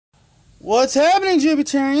What's happening,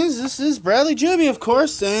 Jubitarians? This is Bradley Juby, of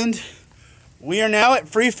course, and we are now at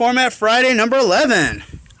Free Format Friday number 11.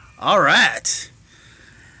 Alright.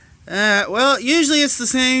 Well, usually it's the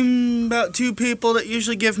same about two people that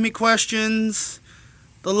usually give me questions.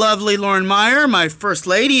 The lovely Lauren Meyer, my first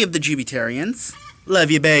lady of the Jubitarians.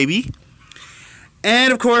 Love you, baby.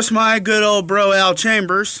 And, of course, my good old bro, Al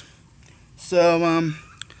Chambers. So,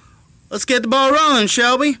 let's get the ball rolling,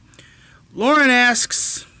 shall we? Lauren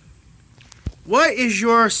asks, what is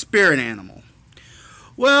your spirit animal?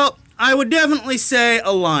 Well, I would definitely say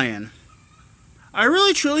a lion. I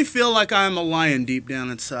really truly feel like I'm a lion deep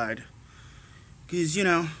down inside. Because,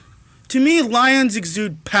 to me, lions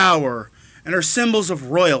exude power and are symbols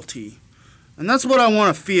of royalty. And that's what I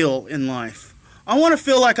want to feel in life. I want to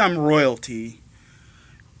feel like I'm royalty.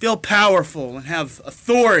 Feel powerful and have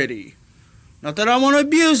authority. Not that I want to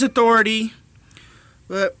abuse authority,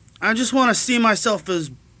 but I just want to see myself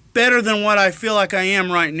as better than what I feel like I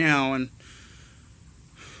am right now. And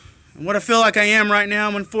what I feel like I am right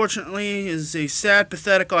now, unfortunately, is a sad,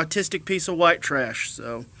 pathetic, autistic piece of white trash.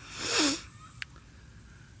 So,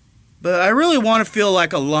 but I really want to feel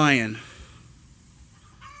like a lion.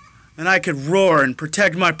 And I could roar and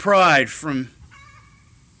protect my pride from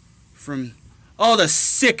all the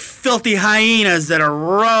sick, filthy hyenas that are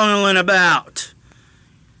rolling about.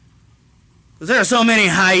 Because there are so many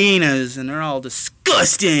hyenas, and they're all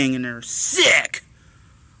disgusting, and they're sick.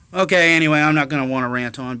 Okay, anyway, I'm not going to want to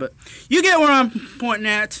rant on, but you get where I'm pointing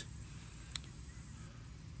at.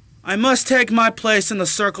 I must take my place in the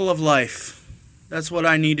circle of life. That's what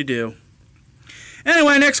I need to do.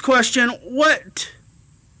 Anyway, next question. What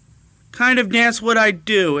kind of dance would I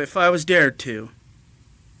do if I was dared to?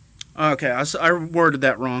 Okay, I worded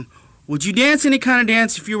that wrong. Would you dance any kind of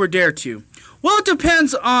dance if you were dared to? Well, it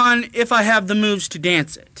depends on if I have the moves to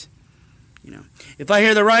dance it. If I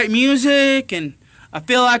hear the right music and I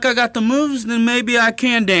feel like I got the moves, then maybe I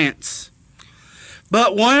can dance.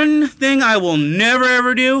 But one thing I will never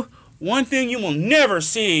ever do, one thing you will never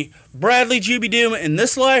see Bradley Juby do in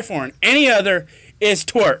this life or in any other, is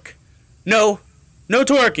twerk. No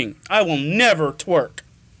twerking. I will never twerk.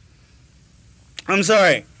 I'm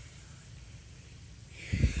sorry.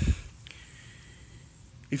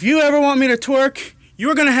 If you ever want me to twerk,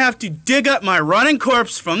 you are going to have to dig up my rotting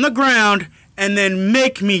corpse from the ground and then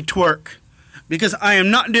make me twerk. Because I am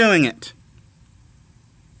not doing it.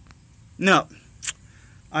 No.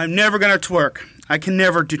 I'm never going to twerk. I can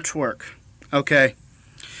never do twerk. Okay.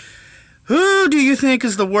 Who do you think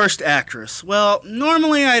is the worst actress? Well,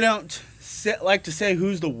 normally I don't like to say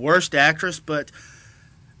who's the worst actress, but...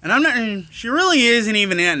 And I'm not... She really isn't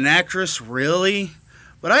even an actress, really.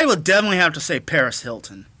 But I would definitely have to say Paris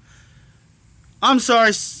Hilton. I'm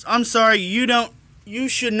sorry, you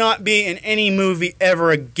should not be in any movie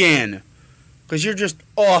ever again. Because you're just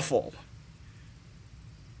awful.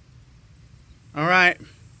 Alright?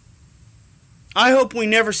 I hope we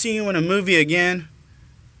never see you in a movie again.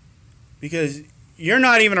 Because you're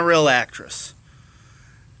not even a real actress.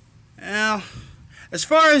 Now, as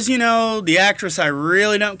far as, the actress I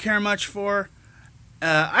really don't care much for,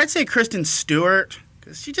 I'd say Kristen Stewart.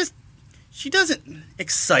 Because she doesn't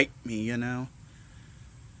excite me, And I'm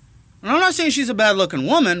not saying she's a bad-looking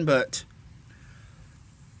woman, but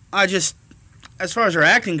as far as her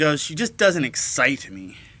acting goes, she just doesn't excite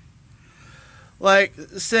me. Like,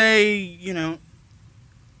 say,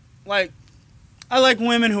 like, I like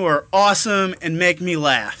women who are awesome and make me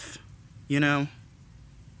laugh, If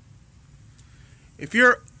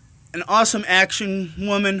you're an awesome action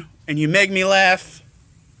woman and you make me laugh,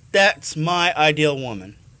 that's my ideal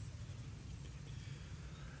woman.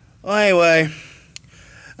 Well, anyway,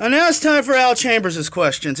 now it's time for Al Chambers'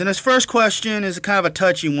 questions. And his first question is kind of a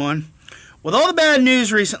touchy one. With all the bad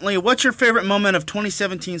news recently, what's your favorite moment of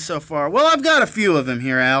 2017 so far? Well, I've got a few of them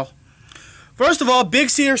here, Al. First of all, Big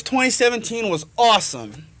Cedars 2017 was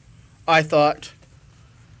awesome, I thought.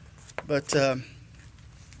 But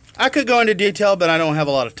I could go into detail, but I don't have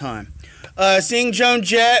a lot of time. Seeing Joan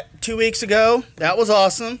Jett 2 weeks ago, that was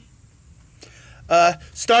awesome.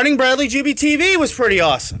 Starting Bradley Juby TV was pretty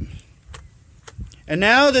awesome. And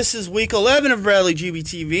now this is week 11 of Bradley Juby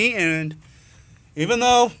TV, and even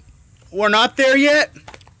though we're not there yet,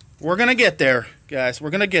 we're going to get there, guys. We're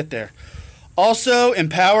going to get there. Also,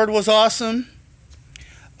 Empowered was awesome.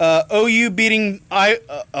 OU beating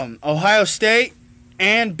Ohio State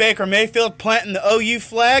and Baker Mayfield planting the OU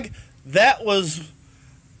flag. That was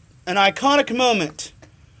an iconic moment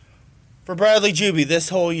for Bradley Juby this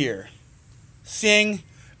whole year. Seeing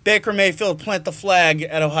Baker Mayfield plant the flag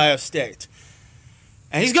at Ohio State.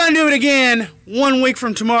 And he's going to do it again 1 week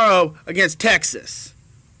from tomorrow against Texas.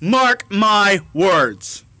 Mark my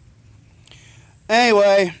words.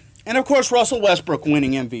 Anyway, and of course Russell Westbrook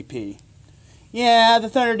winning MVP. Yeah, the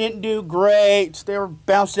Thunder didn't do great. They were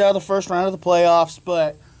bounced out of the first round of the playoffs,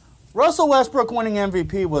 but Russell Westbrook winning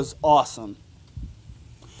MVP was awesome.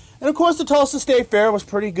 And of course the Tulsa State Fair was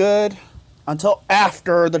pretty good until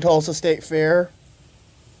after the Tulsa State Fair.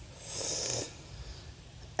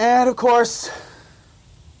 And of course,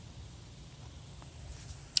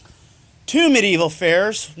 two medieval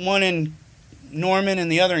fairs, one in Norman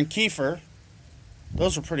and the other in Kiefer.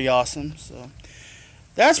 Those were pretty awesome. So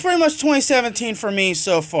that's pretty much 2017 for me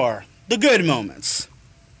so far. The good moments.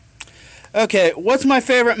 Okay, what's my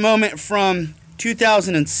favorite moment from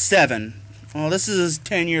 2007? Well, this is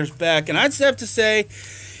 10 years back, and I'd have to say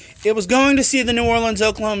it was going to see the New Orleans,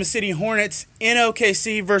 Oklahoma City Hornets in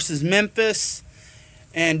OKC versus Memphis.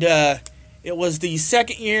 And it was the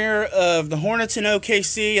second year of the Hornets in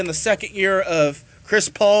OKC and the second year of Chris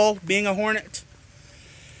Paul being a Hornet.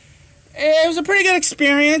 It was a pretty good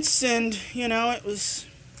experience, and, you know, it was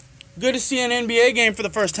good to see an NBA game for the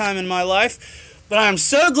first time in my life. But I'm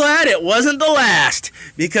so glad it wasn't the last,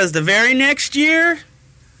 because the very next year,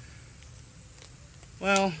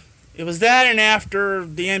 well, it was that and after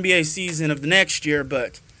the NBA season of the next year,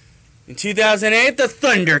 but in 2008, the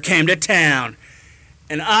Thunder came to town.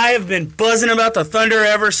 And I have been buzzing about the Thunder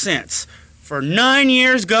ever since. For 9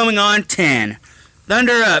 years going on 10.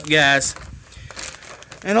 Thunder up, guys.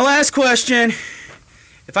 And the last question,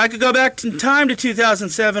 if I could go back in time to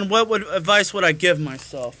 2007, what advice would I give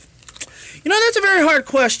myself? You know, that's a very hard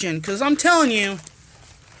question, because I'm telling you,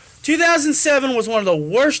 2007 was one of the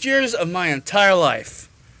worst years of my entire life.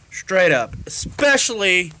 Straight up.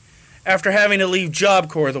 Especially after having to leave Job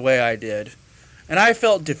Corps the way I did. And I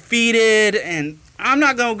felt defeated, and I'm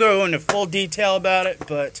not going to go into full detail about it,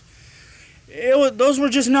 but those were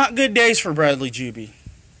just not good days for Bradley Juby.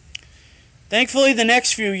 Thankfully, the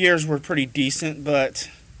next few years were pretty decent, but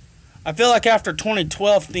I feel like after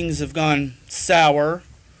 2012, things have gone sour.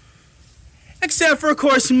 Except for, of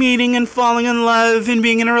course, meeting and falling in love and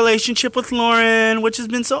being in a relationship with Lauren, which has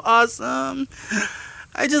been so awesome.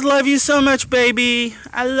 I just love you so much, baby.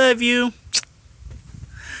 I love you.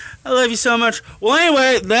 I love you so much. Well,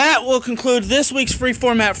 anyway, that will conclude this week's Free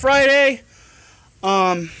Format Friday.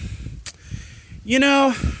 You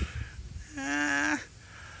know,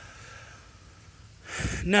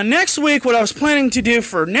 now next week, what I was planning to do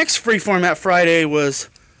for next Free Format Friday was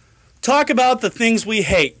talk about the things we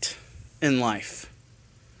hate in life.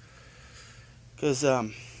 Because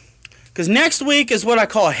next week is what I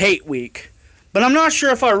call Hate Week. But I'm not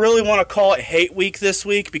sure if I really want to call it Hate Week this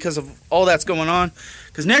week because of all that's going on.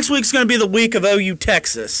 Because next week's going to be the week of OU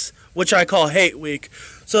Texas, which I call Hate Week.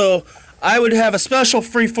 So I would have a special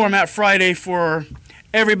Free Format Friday for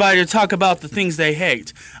everybody to talk about the things they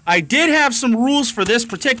hate. I did have some rules for this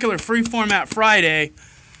particular Free Format Friday,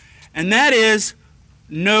 and that is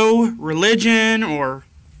no religion or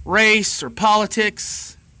race or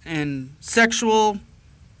politics and sexual,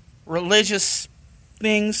 religious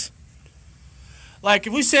things. Like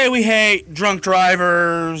if we say we hate drunk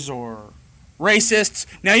drivers or racists.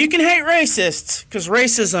 Now you can hate racists because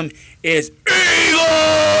racism is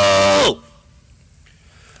evil.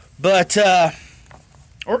 But,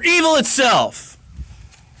 or evil itself.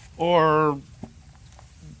 Or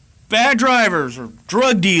bad drivers or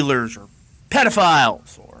drug dealers or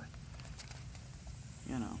pedophiles or,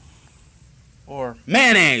 you know, or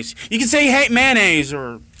mayonnaise. You can say you hate mayonnaise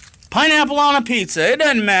or pineapple on a pizza. It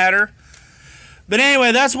doesn't matter. But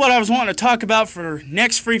anyway, that's what I was wanting to talk about for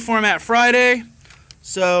next Free Format Friday.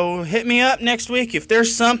 So hit me up next week if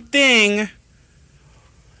there's something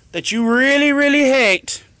that you really, really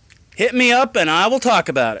hate. Hit me up and I will talk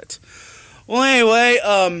about it. Well, anyway,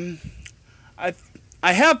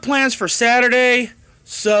 I have plans for Saturday,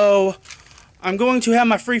 so I'm going to have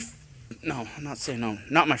my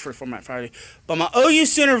not my Free Format Friday, but my OU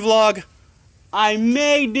Center vlog I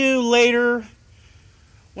may do later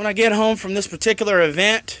when I get home from this particular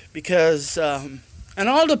event, because, and it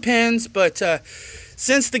all depends, but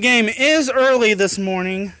since the game is early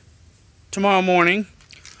tomorrow morning,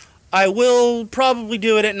 I will probably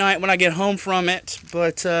do it at night when I get home from it,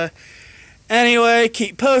 but anyway,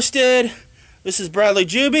 keep posted. This is Bradley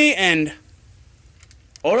Juby, and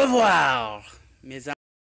au revoir, mes amis.